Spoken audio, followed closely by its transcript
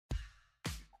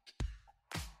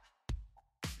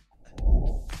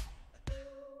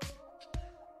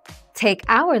Take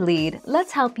our lead,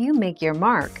 let's help you make your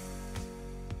mark.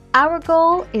 Our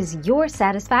goal is your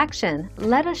satisfaction.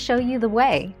 Let us show you the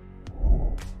way.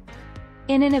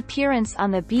 In an appearance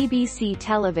on the BBC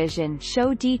television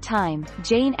show Dee Time,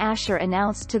 Jane Asher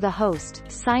announced to the host,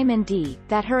 Simon Dee,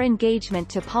 that her engagement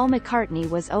to Paul McCartney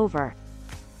was over.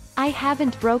 "I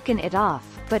haven't broken it off,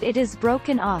 but it is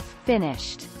broken off,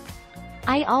 finished.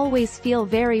 I always feel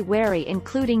very wary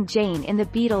including Jane in the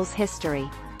Beatles' history.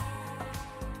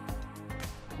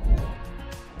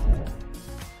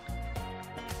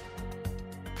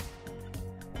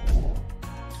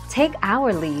 Take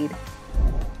our lead.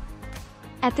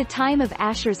 At the time of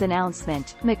Asher's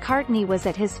announcement, McCartney was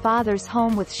at his father's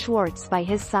home with Schwartz by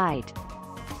his side.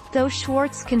 Though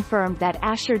Schwartz confirmed that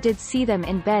Asher did see them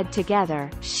in bed together,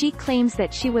 she claims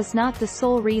that she was not the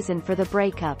sole reason for the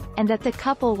breakup, and that the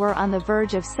couple were on the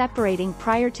verge of separating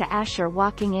prior to Asher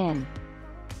walking in.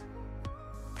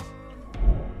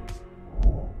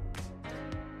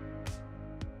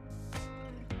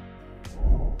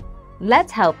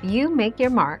 Let's help you make your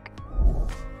mark.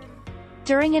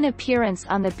 During an appearance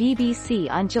on the BBC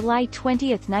on July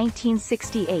 20,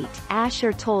 1968,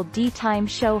 Asher told Dee Time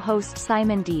show host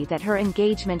Simon Dee that her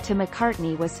engagement to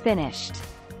McCartney was finished.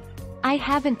 "I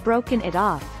haven't broken it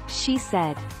off," she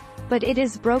said. "But it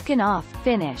is broken off,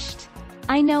 finished.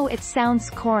 I know it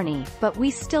sounds corny, but we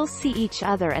still see each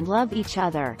other and love each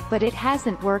other, but it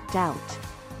hasn't worked out."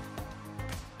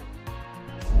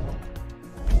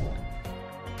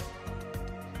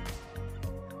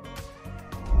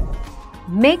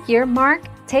 Make your mark,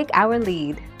 take our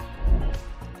lead.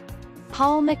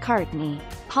 Paul McCartney.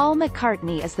 Paul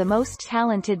McCartney is the most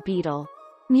talented Beatle.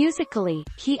 Musically,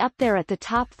 he up there at the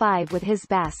top 5 with his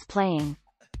bass playing.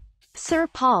 Sir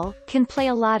Paul can play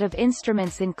a lot of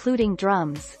instruments including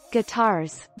drums,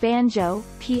 guitars, banjo,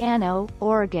 piano,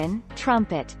 organ,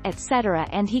 trumpet, etc.,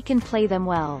 and he can play them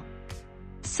well.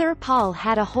 Sir Paul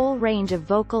had a whole range of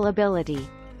vocal ability.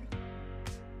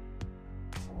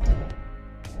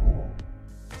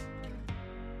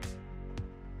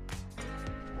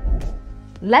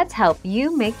 Let's help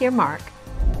you make your mark.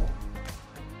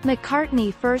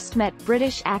 McCartney first met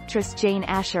British actress Jane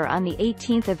Asher on the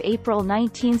 18th of April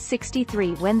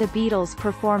 1963 when the Beatles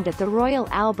performed at the Royal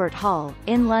Albert Hall,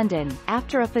 in London,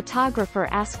 after a photographer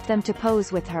asked them to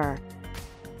pose with her.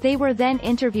 They were then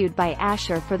interviewed by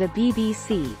Asher for the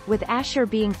BBC, with Asher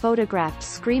being photographed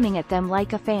screaming at them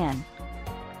like a fan.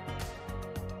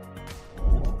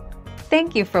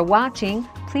 Thank you for watching.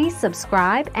 Please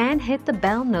subscribe and hit the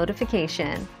bell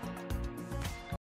notification.